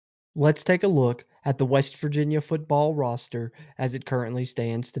Let's take a look at the West Virginia football roster as it currently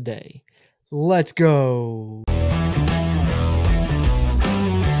stands today. Let's go.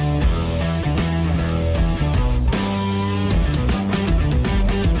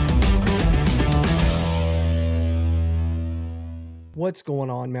 What's going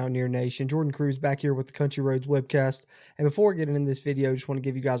on, Mountaineer Nation? Jordan Cruz back here with the Country Roads webcast. And before getting into this video, I just want to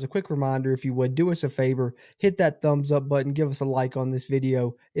give you guys a quick reminder. If you would, do us a favor, hit that thumbs up button, give us a like on this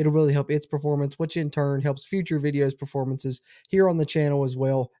video. It'll really help its performance, which in turn helps future videos performances here on the channel as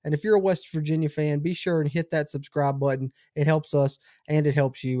well. And if you're a West Virginia fan, be sure and hit that subscribe button. It helps us and it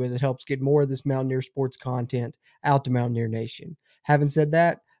helps you, as it helps get more of this Mountaineer sports content out to Mountaineer Nation. Having said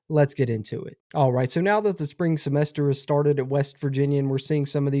that, let's get into it. All right, so now that the spring semester has started at West Virginia and we're seeing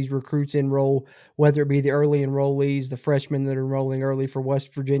some of these recruits enroll, whether it be the early enrollees, the freshmen that are enrolling early for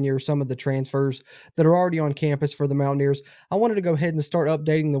West Virginia, or some of the transfers that are already on campus for the Mountaineers, I wanted to go ahead and start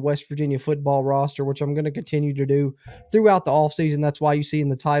updating the West Virginia football roster, which I'm going to continue to do throughout the offseason. That's why you see in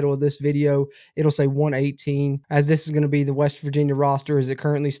the title of this video, it'll say 118, as this is going to be the West Virginia roster as it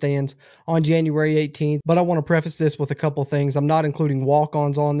currently stands on January 18th. But I want to preface this with a couple things. I'm not including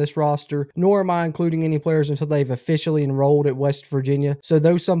walk-ons on this roster, nor am I including any players until they've officially enrolled at West Virginia. So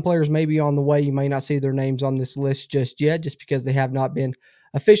though some players may be on the way, you may not see their names on this list just yet, just because they have not been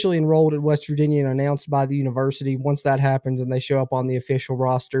officially enrolled at West Virginia and announced by the university. Once that happens and they show up on the official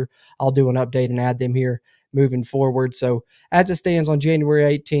roster, I'll do an update and add them here moving forward. So as it stands on January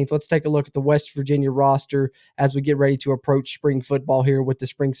 18th, let's take a look at the West Virginia roster as we get ready to approach spring football here with the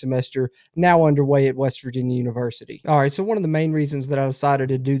spring semester now underway at West Virginia University. All right, so one of the main reasons that I decided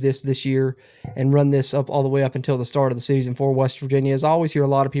to do this year and run this up all the way up until the start of the season for West Virginia is I always hear a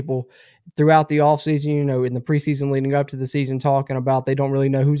lot of people throughout the offseason, in the preseason leading up to the season, talking about they don't really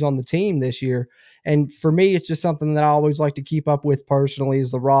know who's on the team this year. And for me, it's just something that I always like to keep up with personally,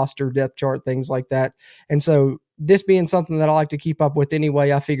 is the roster, depth chart, things like that. And so this being something that I like to keep up with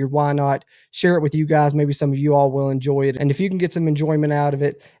anyway, I figured why not share it with you guys. Maybe some of you all will enjoy it. And if you can get some enjoyment out of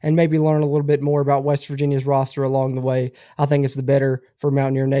it and maybe learn a little bit more about West Virginia's roster along the way, I think it's the better for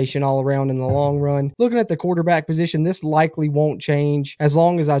Mountaineer Nation all around in the long run. Looking at the quarterback position, this likely won't change as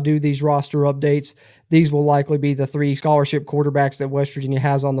long as I do these roster updates. These will likely be the three scholarship quarterbacks that West Virginia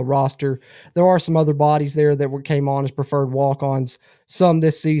has on the roster. There are some other bodies there that came on as preferred walk-ons, some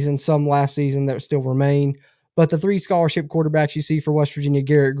this season, some last season, that still remain. But the three scholarship quarterbacks you see for West Virginia: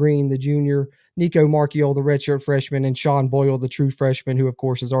 Garrett Green, the junior; Nico Marchiol, the redshirt freshman; and Sean Boyle, the true freshman, who of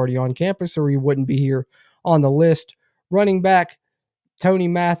course is already on campus, or he wouldn't be here on the list. Running back, Tony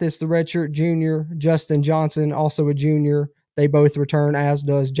Mathis, the redshirt junior; Justin Johnson, also a junior. They both return, as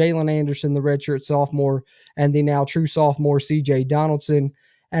does Jalen Anderson, the redshirt sophomore, and the now true sophomore CJ Donaldson.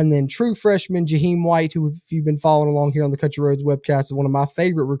 And then true freshman Jaheim White, who, if you've been following along here on the Country Roads webcast, is one of my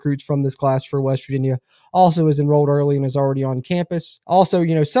favorite recruits from this class for West Virginia, also is enrolled early and is already on campus. Also,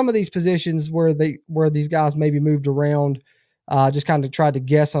 some of these positions where these guys maybe moved around, just kind of tried to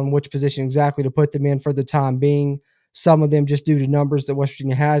guess on which position exactly to put them in for the time being. Some of them, just due to numbers that West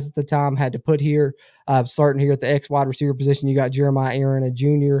Virginia has at the time, had to put here. Starting here at the X wide receiver position, you got Jeremiah Aaron, a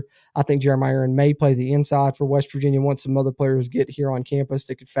junior. I think Jeremiah Aaron may play the inside for West Virginia once some other players get here on campus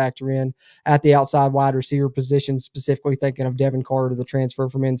that could factor in. At the outside wide receiver position, specifically thinking of Devin Carter, the transfer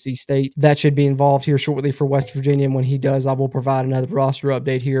from NC State. That should be involved here shortly for West Virginia, and when he does, I will provide another roster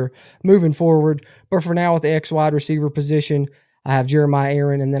update here moving forward. But for now, at the X wide receiver position, I have Jeremiah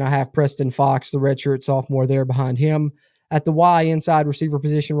Aaron, and then I have Preston Fox, the redshirt sophomore, there behind him. At the Y inside receiver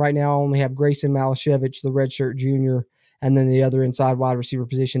position right now, I only have Grayson Malashevich, the redshirt junior, and then the other inside wide receiver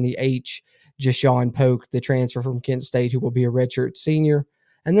position, the H, Jashawn Polk, the transfer from Kent State, who will be a redshirt senior.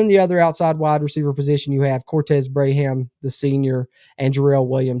 And then the other outside wide receiver position, you have Cortez Braham, the senior, and Jarrell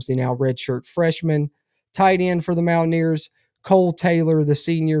Williams, the now redshirt freshman. Tight end for the Mountaineers, Cole Taylor, the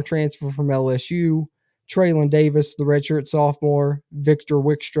senior transfer from LSU. Traylon Davis, the redshirt sophomore; Victor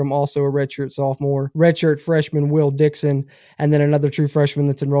Wickstrom, also a redshirt sophomore; redshirt freshman Will Dixon; and then another true freshman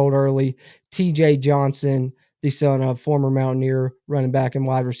that's enrolled early, TJ Johnson, the son of former Mountaineer running back and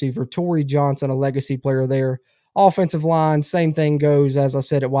wide receiver Torrey Johnson, a legacy player there. Offensive line, same thing goes, as I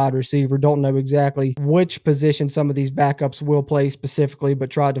said, at wide receiver. Don't know exactly which position some of these backups will play specifically, but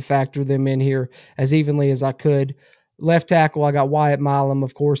tried to factor them in here as evenly as I could. Left tackle, I got Wyatt Milam,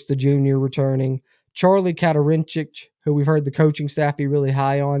 of course, the junior, returning. Charlie Katarinchik, who we've heard the coaching staff be really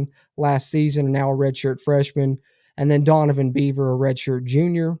high on last season, and now a redshirt freshman. And then Donovan Beaver, a redshirt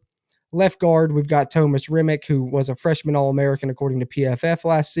junior. Left guard, we've got Thomas Remick, who was a freshman All-American according to PFF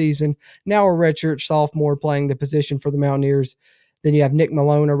last season, now a redshirt sophomore playing the position for the Mountaineers. Then you have Nick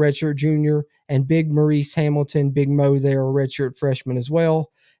Malone, a redshirt junior, and Big Maurice Hamilton, Big Mo there, a redshirt freshman as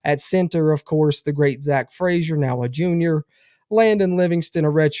well. At center, of course, the great Zach Frazier, now a junior. Landon Livingston,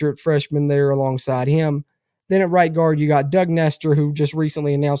 a redshirt freshman there alongside him. Then at right guard, you got Doug Nestor, who just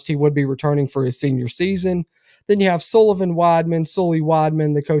recently announced he would be returning for his senior season. Then you have Sully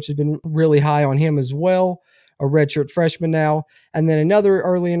Weidman. The coach has been really high on him as well, a redshirt freshman now. And then another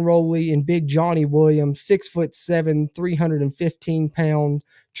early enrollee in Big Johnny Williams, 6'7", 315-pound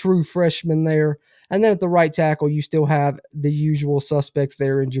true freshman there. And then at the right tackle, you still have the usual suspects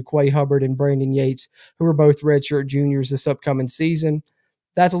there in Jaquay Hubbard and Brandon Yates, who are both redshirt juniors this upcoming season.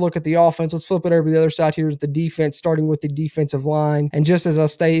 That's a look at the offense. Let's flip it over to the other side here at the defense, starting with the defensive line. And just as I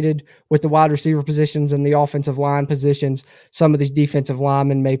stated with the wide receiver positions and the offensive line positions, some of these defensive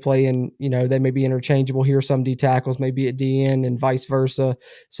linemen may play in, they may be interchangeable here. Some D tackles may be at DN and vice versa.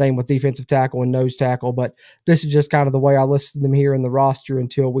 Same with defensive tackle and nose tackle. But this is just kind of the way I listed them here in the roster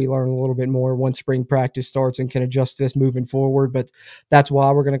until we learn a little bit more once spring practice starts and can adjust this moving forward. But that's why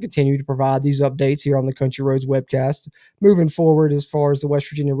we're going to continue to provide these updates here on the Country Roads webcast. Moving forward, as far as the West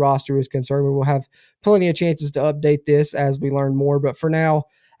Virginia roster is concerned, we will have plenty of chances to update this as we learn more. But for now,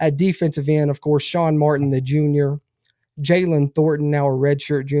 at defensive end, of course, Sean Martin, the junior, Jalen Thornton, now a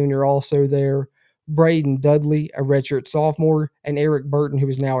redshirt junior, also there, Braden Dudley, a redshirt sophomore, and Eric Burton, who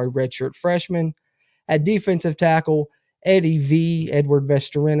is now a redshirt freshman. At defensive tackle, Eddie V, Edward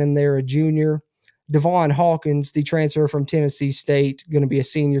Vesterinen there, a junior. Devon Hawkins, the transfer from Tennessee State, going to be a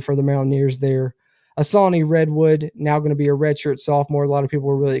senior for the Mountaineers there. Asani Redwood, now going to be a redshirt sophomore. A lot of people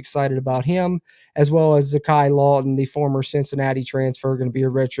are really excited about him, as well as Zakai Lawton, the former Cincinnati transfer, going to be a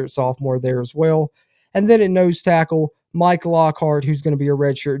redshirt sophomore there as well. And then at nose tackle, Mike Lockhart, who's going to be a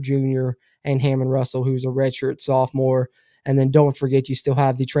redshirt junior, and Hammond Russell, who's a redshirt sophomore. And then don't forget, you still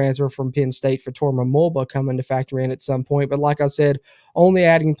have the transfer from Penn State for Torma Mulba coming to factor in at some point. But like I said, only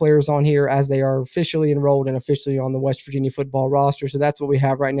adding players on here as they are officially enrolled and officially on the West Virginia football roster. So that's what we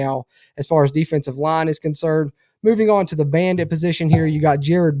have right now as far as defensive line is concerned. Moving on to the bandit position here, you got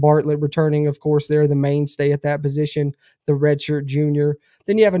Jared Bartlett returning. Of course, they're the mainstay at that position, the redshirt junior.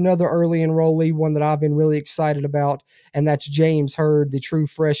 Then you have another early enrollee, one that I've been really excited about, and that's James Hurd, the true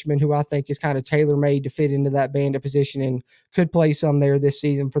freshman, who I think is kind of tailor-made to fit into that bandit position and could play some there this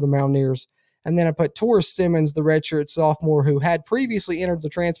season for the Mountaineers. And then I put Taurus Simmons, the redshirt sophomore, who had previously entered the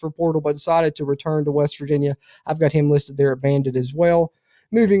transfer portal but decided to return to West Virginia. I've got him listed there at bandit as well.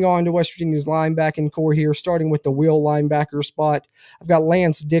 Moving on to West Virginia's linebacking core here, starting with the wheel linebacker spot. I've got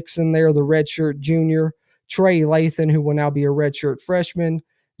Lance Dixon there, the redshirt junior. Trey Lathan, who will now be a redshirt freshman.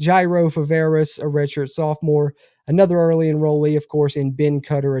 Jairo Faveras, a redshirt sophomore. Another early enrollee, of course, in Ben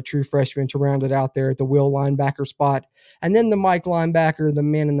Cutter, a true freshman, to round it out there at the wheel linebacker spot. And then the Mike linebacker, the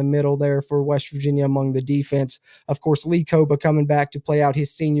man in the middle there for West Virginia among the defense. Of course, Lee Koba coming back to play out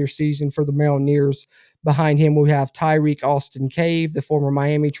his senior season for the Mountaineers. Behind him, we have Tyreek Austin Cave, the former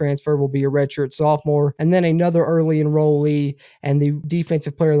Miami transfer, will be a redshirt sophomore. And then another early enrollee and the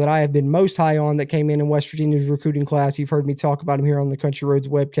defensive player that I have been most high on that came in West Virginia's recruiting class. You've heard me talk about him here on the Country Roads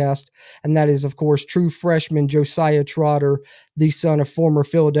webcast. And that is, of course, true freshman Josiah Trotter, the son of former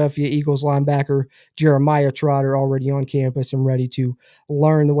Philadelphia Eagles linebacker Jeremiah Trotter, already on campus and ready to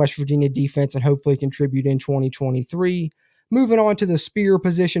learn the West Virginia defense and hopefully contribute in 2023. Moving on to the spear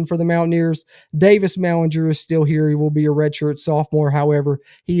position for the Mountaineers, Davis Mellinger is still here. He will be a redshirt sophomore. However,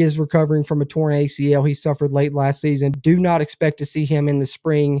 he is recovering from a torn ACL he suffered late last season. Do not expect to see him in the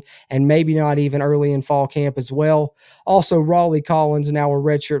spring and maybe not even early in fall camp as well. Also, Raleigh Collins, now a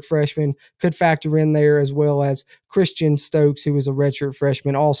redshirt freshman, could factor in there, as well as Christian Stokes, who is a redshirt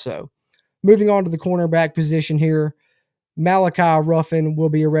freshman also. Moving on to the cornerback position here, Malachi Ruffin will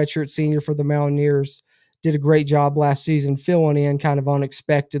be a redshirt senior for the Mountaineers. Did a great job last season filling in kind of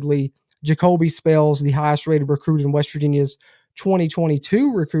unexpectedly. Jacoby Spells, the highest rated recruit in West Virginia's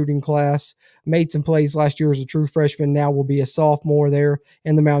 2022 recruiting class, made some plays last year as a true freshman, now will be a sophomore there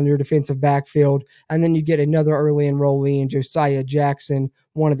in the Mountaineer defensive backfield. And then you get another early enrollee in Josiah Jackson,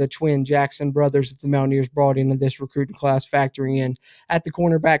 one of the twin Jackson brothers that the Mountaineers brought into this recruiting class, factoring in at the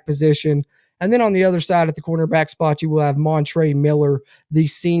cornerback position. And then on the other side at the cornerback spot, you will have Montre Miller, the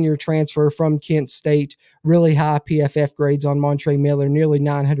senior transfer from Kent State. Really high PFF grades on Montre Miller, nearly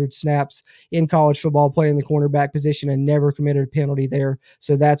 900 snaps in college football playing the cornerback position and never committed a penalty there.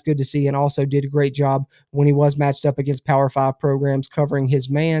 So that's good to see, and also did a great job when he was matched up against Power 5 programs covering his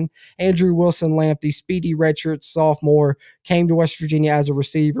man. Andrew Wilson-Lamp, the speedy redshirt sophomore, came to West Virginia as a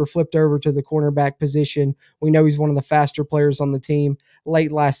receiver, flipped over to the cornerback position. We know he's one of the faster players on the team.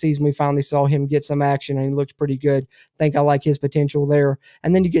 Late last season, we finally saw him get some action, and he looked pretty good. I think I like his potential there.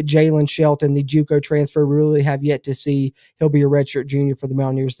 And then you get Jalen Shelton, the JUCO transfer really have yet to see. He'll be a redshirt junior for the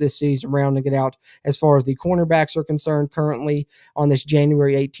Mountaineers this season, rounding it out as far as the cornerbacks are concerned currently on this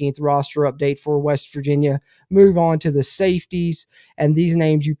January 18th roster update for West Virginia. Move on to the safeties, and these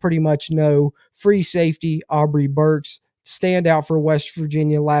names you pretty much know. Free safety, Aubrey Burks, standout for West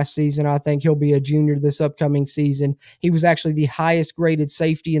Virginia last season. I think he'll be a junior this upcoming season. He was actually the highest graded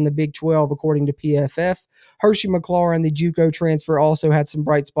safety in the Big 12, according to PFF. Hershey McLaurin, the JUCO transfer, also had some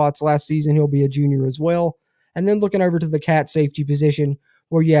bright spots last season. He'll be a junior as well. And then looking over to the cat safety position,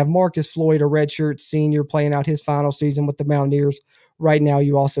 where you have Marcus Floyd, a redshirt senior, playing out his final season with the Mountaineers. Right now,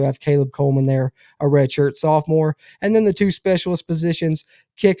 you also have Caleb Coleman there, a redshirt sophomore. And then the two specialist positions,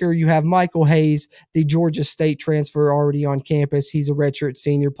 kicker, you have Michael Hayes, the Georgia State transfer, already on campus. He's a redshirt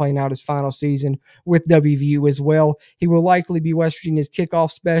senior playing out his final season with WVU as well. He will likely be West Virginia's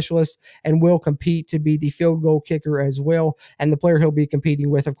kickoff specialist and will compete to be the field goal kicker as well. And the player he'll be competing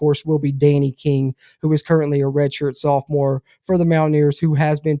with, of course, will be Danny King, who is currently a redshirt sophomore for the Mountaineers, who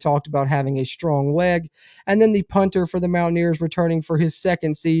has been talked about having a strong leg. And then the punter for the Mountaineers, returning for his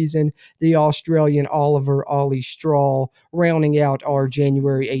second season, the Australian Oliver Ollie Straw, rounding out our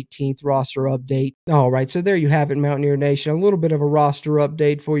January 18th roster update. All right, so there you have it, Mountaineer Nation. A little bit of a roster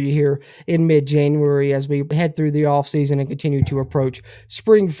update for you here in mid-January as we head through the offseason and continue to approach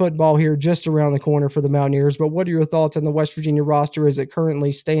spring football here just around the corner for the Mountaineers. But what are your thoughts on the West Virginia roster as it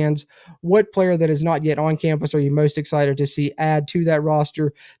currently stands? What player that is not yet on campus are you most excited to see add to that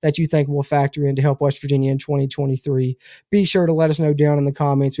roster that you think will factor in to help West Virginia in 2023? Be sure to let us know down in the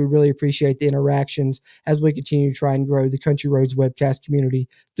comments. We really appreciate the interactions as we continue to try and grow the Country Roads webcast community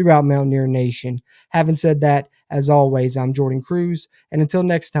throughout Mountaineer Nation. Having said that, as always, I'm Jordan Cruz, and until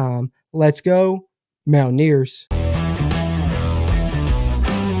next time, let's go Mountaineers.